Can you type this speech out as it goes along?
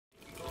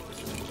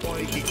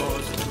potjie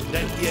kos,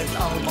 dit eet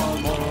almal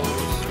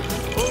mos.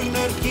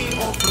 Hoendertjie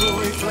of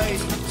rooi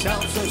vlees,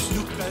 selfs 'n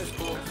snoek is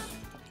kos.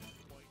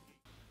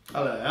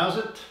 Hello, how's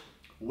it?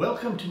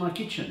 Welcome to my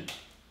kitchen.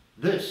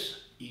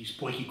 This is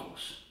potjie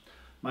kos.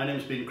 My name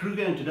is Ben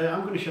Kruger and today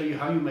I'm going to show you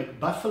how you make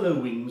buffalo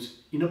wings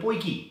in a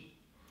potjie.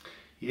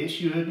 Yes,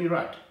 you heard me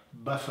right,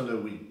 buffalo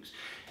wings.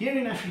 Here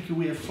in Africa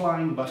we have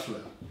flying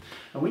buffalo.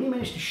 And when you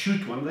manage to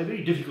shoot one, they're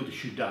very difficult to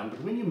shoot down,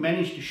 but when you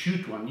manage to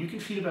shoot one, you can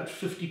feed about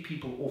 50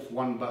 people off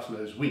one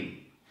buffalo's wing.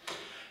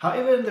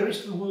 However, in the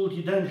rest of the world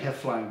you don't have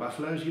flying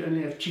buffaloes, you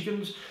only have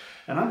chickens.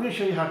 And I'm going to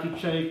show you how to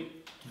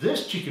take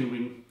this chicken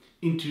wing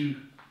into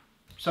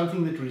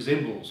something that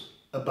resembles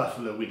a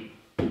buffalo wing.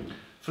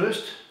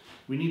 First,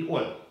 we need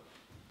oil,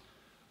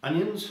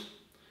 onions,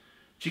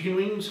 chicken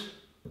wings,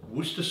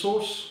 Worcestershire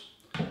sauce,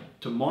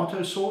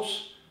 tomato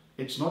sauce.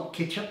 It's not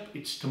ketchup,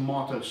 it's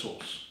tomato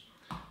sauce.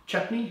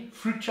 Chutney,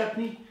 fruit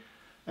chutney,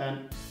 and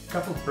a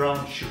cup of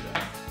brown sugar.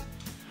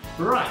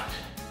 Right,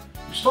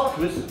 to start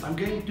with, I'm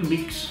going to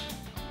mix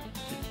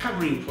the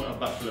covering for our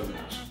buffalo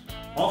wings.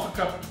 Half a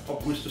cup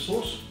of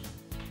Worcestershire sauce,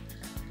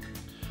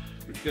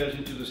 which goes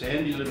into this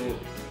handy little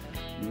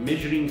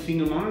measuring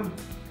thing of mine,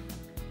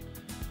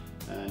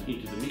 and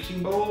into the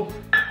mixing bowl.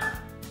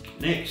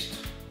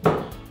 Next,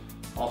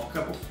 half a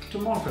cup of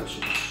tomato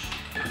sauce.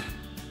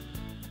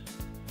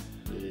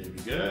 There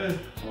we go,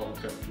 half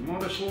a cup of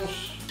tomato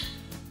sauce.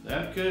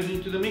 That goes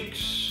into the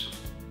mix.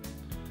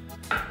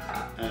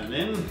 And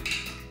then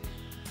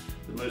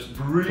the most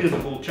brilliant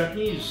of all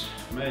chutneys,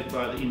 made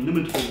by the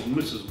inimitable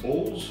Mrs.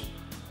 Balls.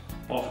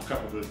 Half a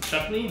cup of her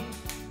chutney,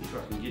 if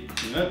I can get the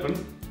thing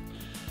open,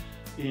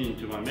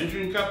 into my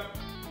measuring cup.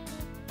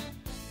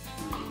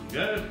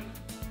 There we go.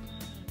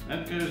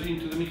 That goes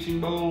into the mixing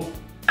bowl.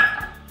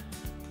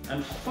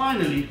 And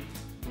finally,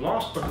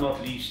 last but not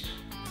least,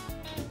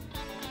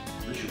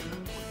 the sugar.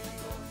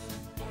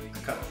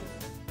 A cupful.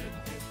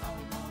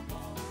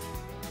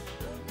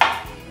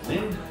 And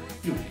then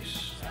you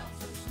mix.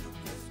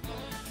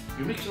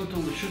 You mix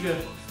until the sugar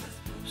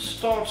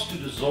starts to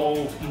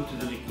dissolve into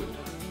the liquid.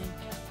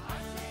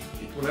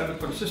 It will have a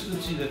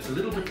consistency that's a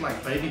little bit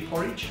like baby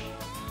porridge,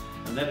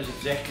 and that is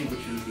exactly what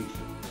you're looking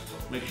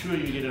for. Make sure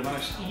you get a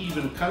nice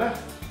even color.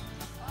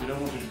 You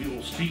don't want it to be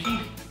all streaky,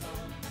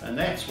 and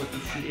that's what you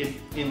should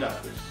end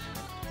up with.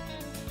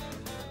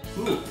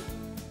 Cool.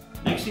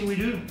 Next thing we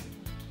do,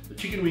 the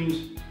chicken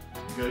wings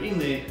go in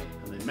there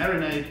and they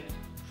marinate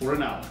for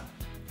an hour.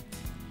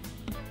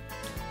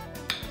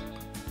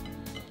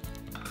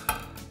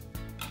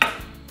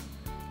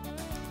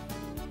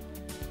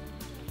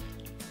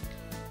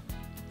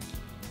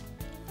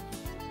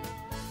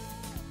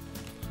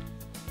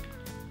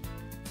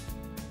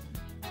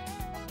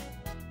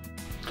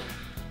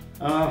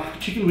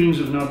 Chicken wings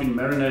have now been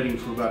marinating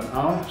for about an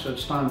hour, so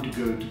it's time to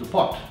go to the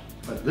pot.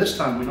 But this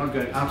time we're not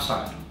going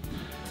outside.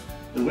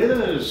 The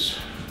weather is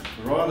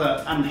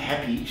rather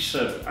unhappy,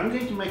 so I'm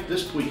going to make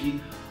this potjie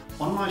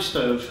on my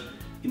stove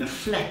in a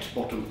flat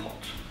bottom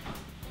pot.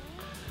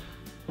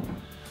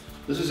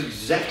 This is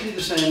exactly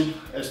the same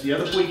as the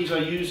other potjies I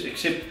use,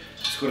 except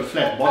it's got a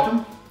flat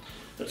bottom.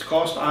 It's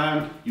cast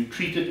iron, you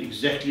treat it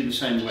exactly the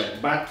same way,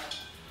 but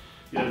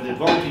you have the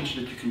advantage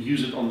that you can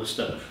use it on the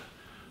stove.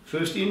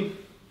 First in,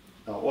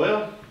 our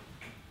oil,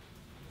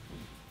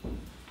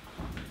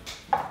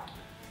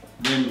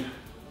 then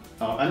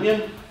our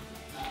onion,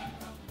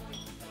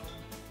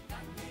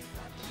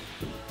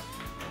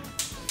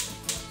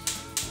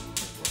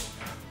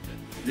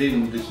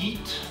 then the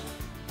heat,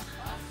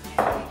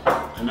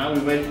 and now we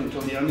wait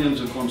until the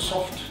onions have gone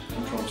soft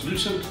and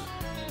translucent,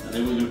 and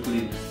then we're going to put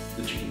in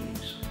the chicken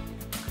wings.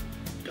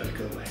 Don't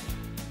go away.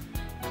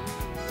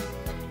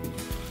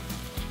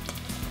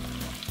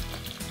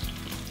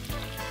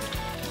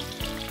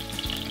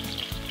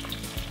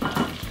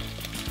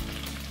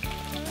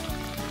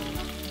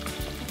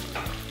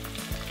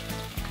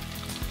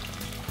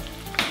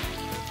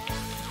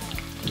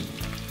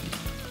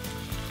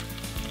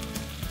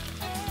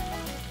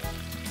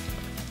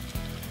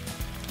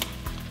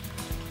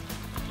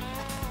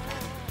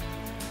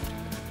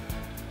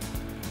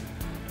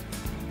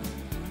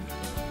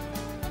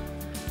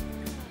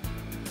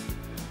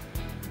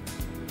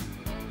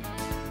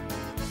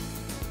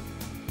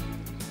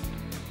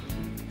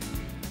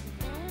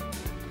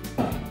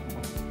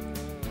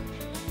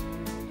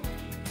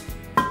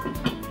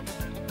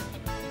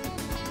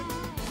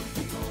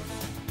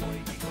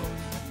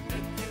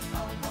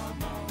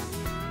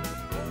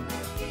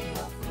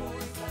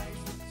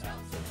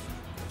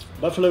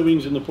 Buffalo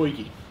wings in the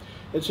potjie.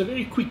 It's a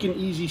very quick and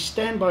easy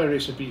standby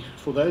recipe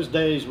for those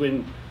days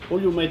when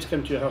all your mates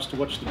come to your house to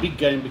watch the big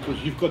game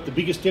because you've got the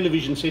biggest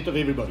television set of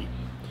everybody.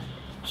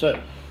 So,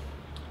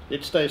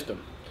 let's taste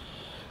them.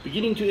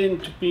 Beginning to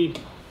end took me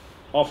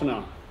half an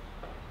hour.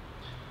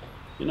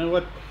 You know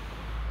what?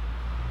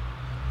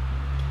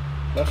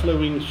 Buffalo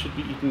wings should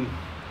be eaten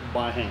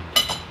by hand.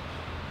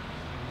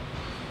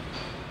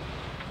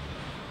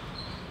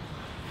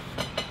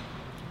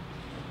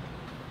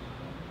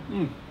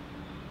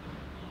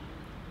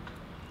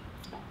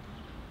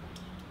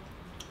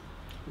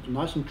 It's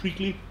nice and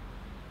treacly.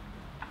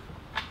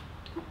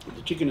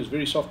 The chicken is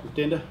very soft and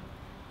tender.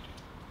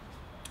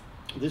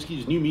 This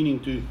gives new meaning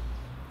to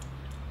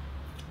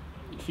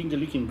finger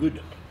licking good.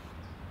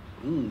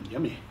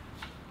 Yummy.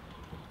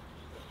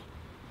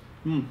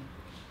 I'm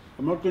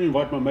not going to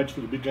invite my mates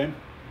for the big game.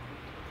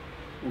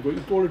 I'm going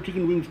to eat all the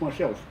chicken wings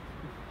myself.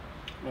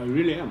 I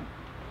really am.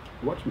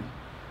 Watch me.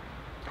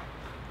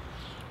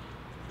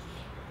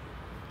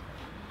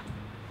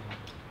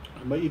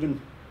 I may even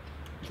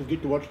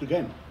forget to watch the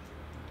game.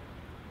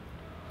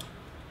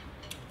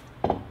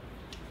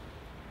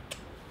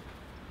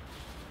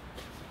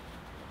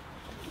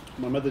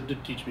 My mother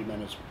did teach me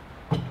manners.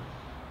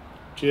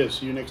 Cheers,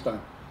 see you next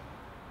time.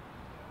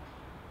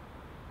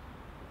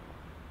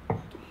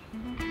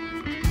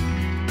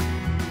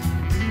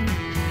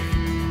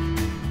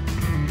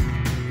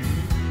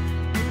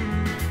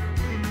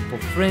 For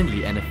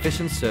friendly and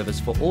efficient service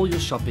for all your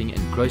shopping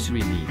and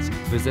grocery needs,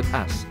 visit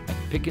us at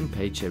Pick n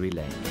Pay Cherry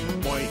Lane.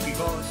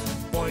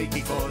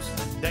 Potjie kos,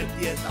 dit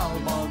eet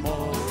almal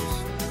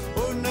mos.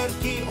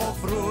 Hoendertjie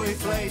of rooi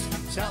vleis,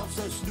 selfs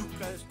 'n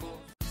snoek is bos.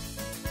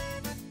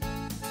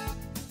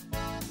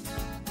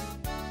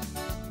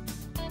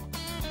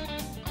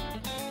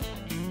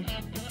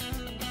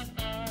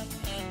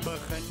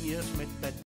 Begin eers met